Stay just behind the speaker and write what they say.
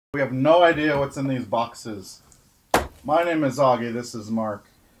We have no idea what's in these boxes. My name is Augie, this is Mark.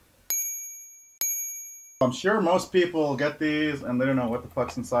 I'm sure most people get these and they don't know what the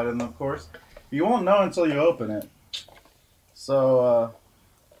fuck's inside of them, of course. You won't know until you open it. So,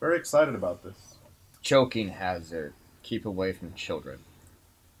 very excited about this. Choking hazard. Keep away from children.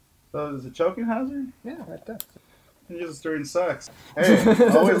 So, is it choking hazard? Yeah, right there. You use it during sex. Hey,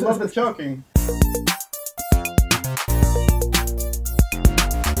 always love the choking.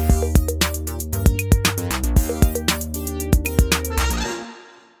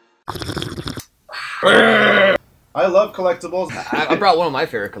 I love collectibles. I brought one of my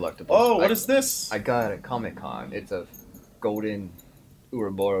favorite collectibles. Oh, what is this? I got it at Comic-Con. It's a golden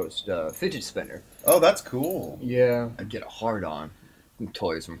Ouroboros fidget spinner. Oh, that's cool. Yeah. I get a hard-on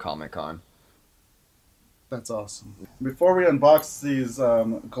toys from Comic-Con. That's awesome. Before we unbox these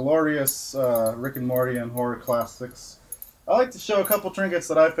glorious Rick and Morty and horror classics, I like to show a couple trinkets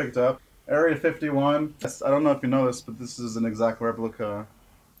that I picked up. Area 51. I don't know if you know this, but this is an exact replica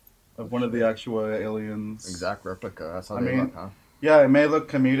of one of the actual aliens. Exact replica. That's how they look, huh? Yeah, it may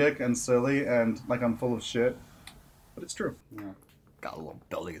look comedic and silly and like I'm full of shit, but it's true. Yeah. Got a little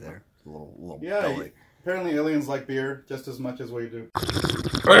belly there. A little yeah, belly. Apparently aliens like beer just as much as we do.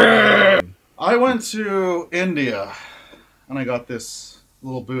 I went to India and I got this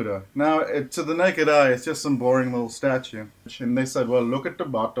little Buddha. Now, to the naked eye, it's just some boring little statue. And they said, well, look at the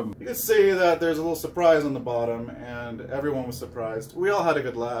bottom. You can see that there's a little surprise on the bottom, and everyone was surprised. We all had a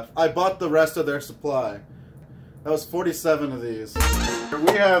good laugh. I bought the rest of their supply. That was 47 of these.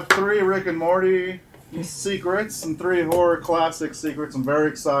 We have 3 Rick and Morty secrets and 3 horror classic secrets. I'm very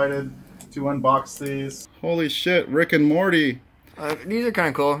excited to unbox these. Holy shit, Rick and Morty. These are kind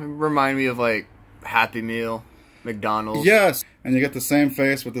of cool. Remind me of, like, Happy Meal, McDonald's. Yes, and you get the same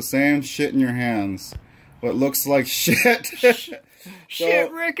face with the same shit in your hands. What looks like shit.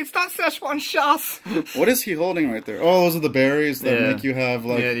 Shit, Rick, it's not Szechuan sauce. What is he holding right there? Oh, those are the berries that make you have,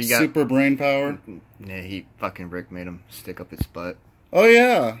 like, super brain power. Yeah, Rick made him stick up his butt. Oh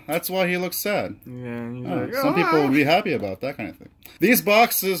yeah, that's why he looks sad. Yeah, some people would be happy about that kind of thing. These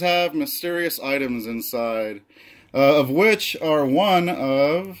boxes have mysterious items inside, of which are one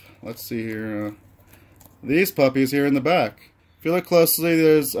of, let's see here, these puppies here in the back. If you look closely,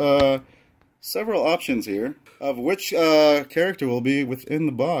 there's several options here of which character will be within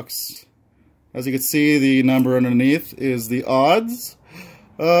the box. As you can see, the number underneath is the odds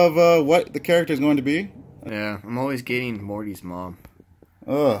of what the character is going to be. Yeah, I'm always getting Morty's mom.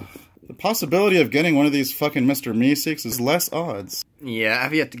 Ugh. The possibility of getting one of these fucking Mr. Meeseeks is less odds. Yeah,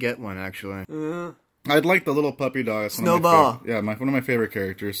 I've yet to get one, actually. I'd like the little puppy dog. Snowball. Yeah, one of my favorite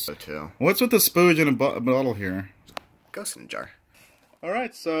characters. So too. What's with the spooge in a bottle here? Ghost in a jar.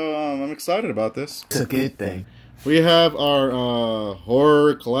 Alright, so I'm excited about this. It's a good thing. We have our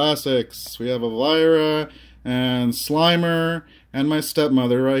horror classics. We have Elvira and Slimer and my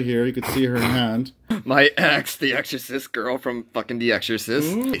stepmother right here. You can see her hand. My ex, the Exorcist girl from fucking The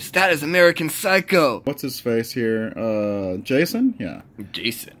Exorcist. Ooh. That is American Psycho. What's his face here? Jason? Yeah.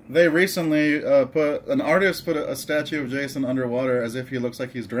 Jason. They recently an artist put a statue of Jason underwater as if he looks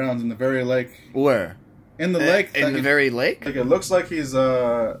like he's drowned in the very lake. Where? In the lake. In the very lake? Like, it looks like he's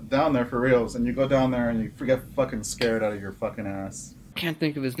down there for reals, and you go down there and you get fucking scared out of your fucking ass. Can't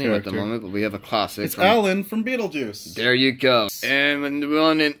think of his name at the moment, but we have a classic. It's Alan from Beetlejuice. There you go. And the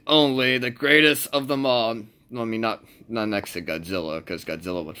one and only, the greatest of them all. I mean, not next to Godzilla, because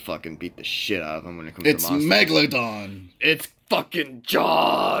Godzilla would fucking beat the shit out of him when it comes to monsters. It's Megalodon. It's fucking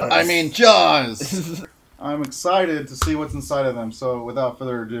Jaws. I mean, Jaws. I'm excited to see what's inside of them, so without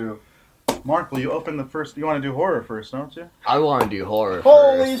further ado, Mark, will you open the first? You want to do horror first, don't you? I want to do horror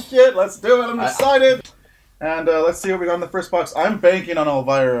Holy first. Shit, let's do it. I'm excited. And let's see what we got in the first box. I'm banking on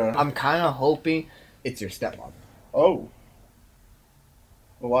Elvira. I'm kind of hoping it's your stepmom. Oh.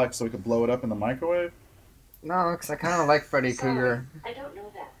 Well, why? So we could blow it up in the microwave? No, because I kind of like Freddy Krueger. I don't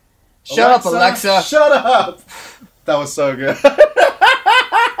know that. Shut up, Alexa! Shut up! That was so good.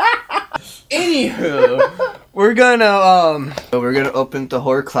 Anywho, we're gonna open the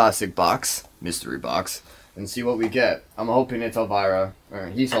horror classic box, mystery box, and see what we get. I'm hoping it's Elvira, or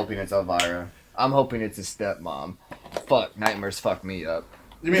he's hoping it's Elvira. I'm hoping it's his stepmom. Fuck, nightmares fuck me up.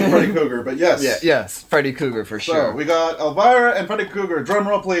 You mean Freddy Krueger, but yes. Yeah, yes, Freddy Krueger for sure. So, we got Elvira and Freddy Krueger. Drum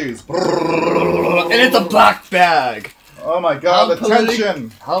roll, please. And it's a black bag. Oh my god, the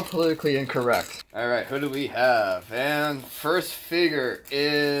tension. How politically incorrect. Alright, who do we have? And first figure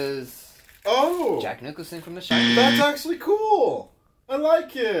is... Oh! Jack Nicholson from The Shining. That's actually cool. I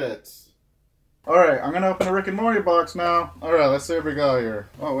like it. Alright, I'm gonna open the Rick and Morty box now. Alright, let's see what we got here.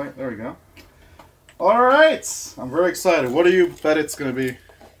 Oh wait, there we go. Alright! I'm very excited. What do you bet it's gonna be?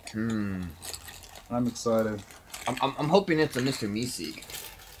 I'm excited. I'm hoping it's a Mr. Meeseek.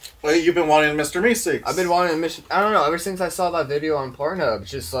 Wait, you've been wanting Mr. Meeseeks. I've been wanting Mr. I don't know, ever since I saw that video on Pornhub,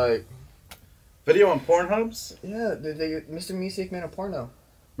 it's just like... Video on Pornhubs? Yeah, Mr. Meeseek made a porno.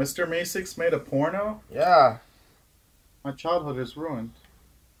 Mr. Meeseeks made a porno? Yeah. My childhood is ruined.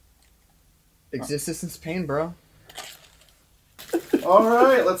 Existence is pain, bro.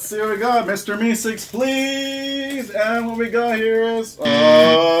 Alright, let's see what we got. Mr. Meeseeks, please! And what we got here is...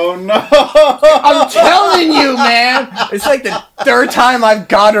 Oh, no! I'm telling you, man! It's like the third time I've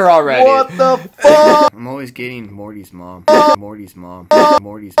got her already. What the fuck? I'm always getting Morty's mom. Morty's mom.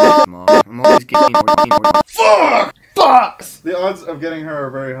 Morty's mom. I'm always getting Morty's Fuck! Fucks! The odds of getting her are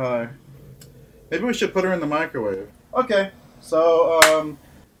very high. Maybe we should put her in the microwave. Okay, so,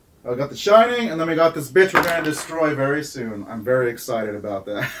 I got The Shining, and then we got this bitch we're gonna destroy very soon. I'm very excited about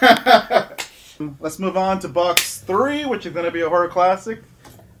that. Let's move on to box 3, which is gonna be a horror classic.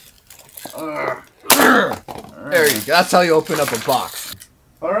 There you go. That's how you open up a box.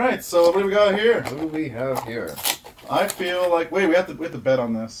 Alright, so what do we got here? What do we have here? I feel like... Wait, we have to bet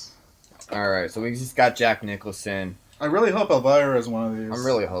on this. Alright, so we just got Jack Nicholson. I really hope Elvira is one of these. I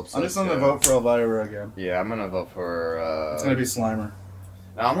really hope so. I'm just gonna vote for Elvira again. Yeah, I'm gonna vote for, It's gonna be Slimer.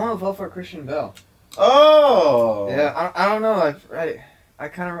 I'm gonna vote for Christian Bale. Oh! Yeah, I don't know. I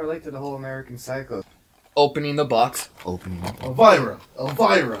kind of relate to the whole American Psycho. Opening the box. Opening the box. Elvira!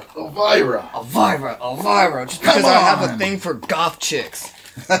 Elvira! Elvira! Elvira! Elvira! Just because I have a thing for goth chicks.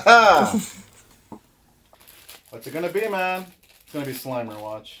 What's it gonna be, man? It's gonna be Slimer,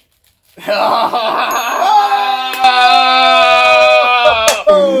 watch. I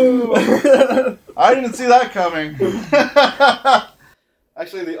didn't see that coming.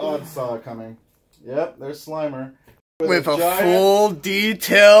 Actually, the odds saw it coming. Yep, there's Slimer. With a full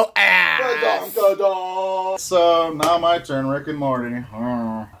detail ass. Ka-dong, ka-dong. So, now my turn, Rick and Morty.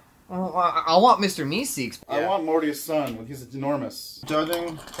 I want Mr. Meeseeks. I want Morty's son. He's enormous.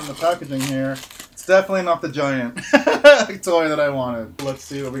 Judging from the packaging here, it's definitely not the giant toy that I wanted. Let's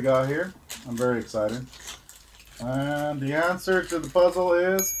see what we got here. I'm very excited. And the answer to the puzzle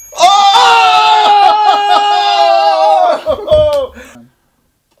is... Oh!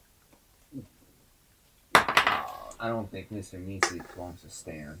 I don't think Mr. Meeseeks wants to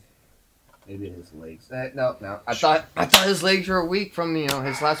stand. Maybe his legs. No. I thought his legs were weak from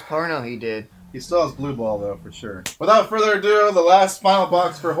his last porno he did. He still has blue ball though, for sure. Without further ado, the last final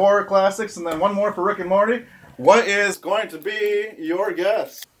box for horror classics, and then one more for Rick and Morty. What is going to be your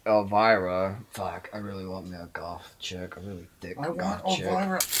guess? Elvira. Fuck, I really want me a goth chick. A really thick goth chick.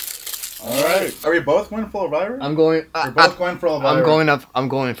 Alright. Are we both going for Elvira? I'm going... We're both going for Elvira. I'm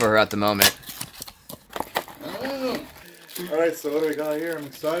going for her at the moment. Alright, so what do we got here? I'm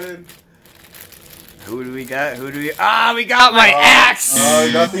excited. Who do we got? We got my axe! Oh,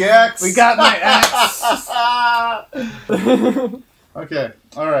 we got the axe! We got my axe! Okay,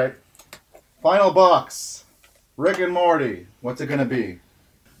 alright. Final box. Rick and Morty. What's it gonna be?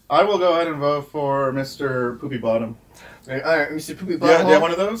 I will go ahead and vote for Mr. Poopy Bottom. Alright, Mr. Poopy Bottom. Yeah, do you have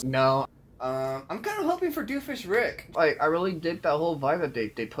one of those? No. I'm kind of hoping for Doofus Rick. Like, I really dig that whole vibe that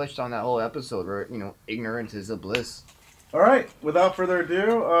they pushed on that whole episode where, ignorance is a bliss. Alright, without further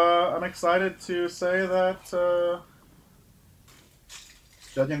ado, I'm excited to say that,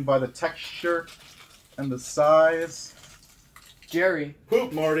 judging by the texture and the size... Jerry.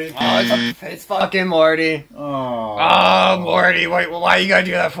 Poop, Morty. Oh, it's fucking Morty. Oh, Morty. Why you gotta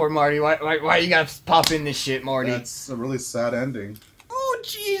do that for, Marty? Why you gotta pop in this shit, Morty? That's a really sad ending. Oh,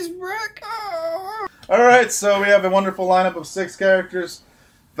 jeez, Rick. Oh. Alright, so we have a wonderful lineup of 6 characters.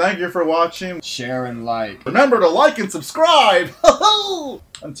 Thank you for watching. Share and like. Remember to like and subscribe.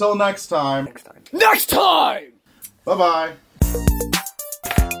 Until next time. Next time! Bye-bye.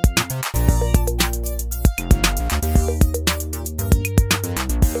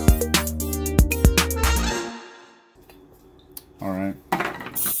 Alright.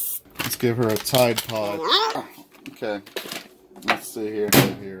 Let's give her a Tide Pod. Okay. Let's see here.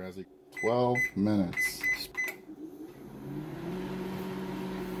 12 minutes.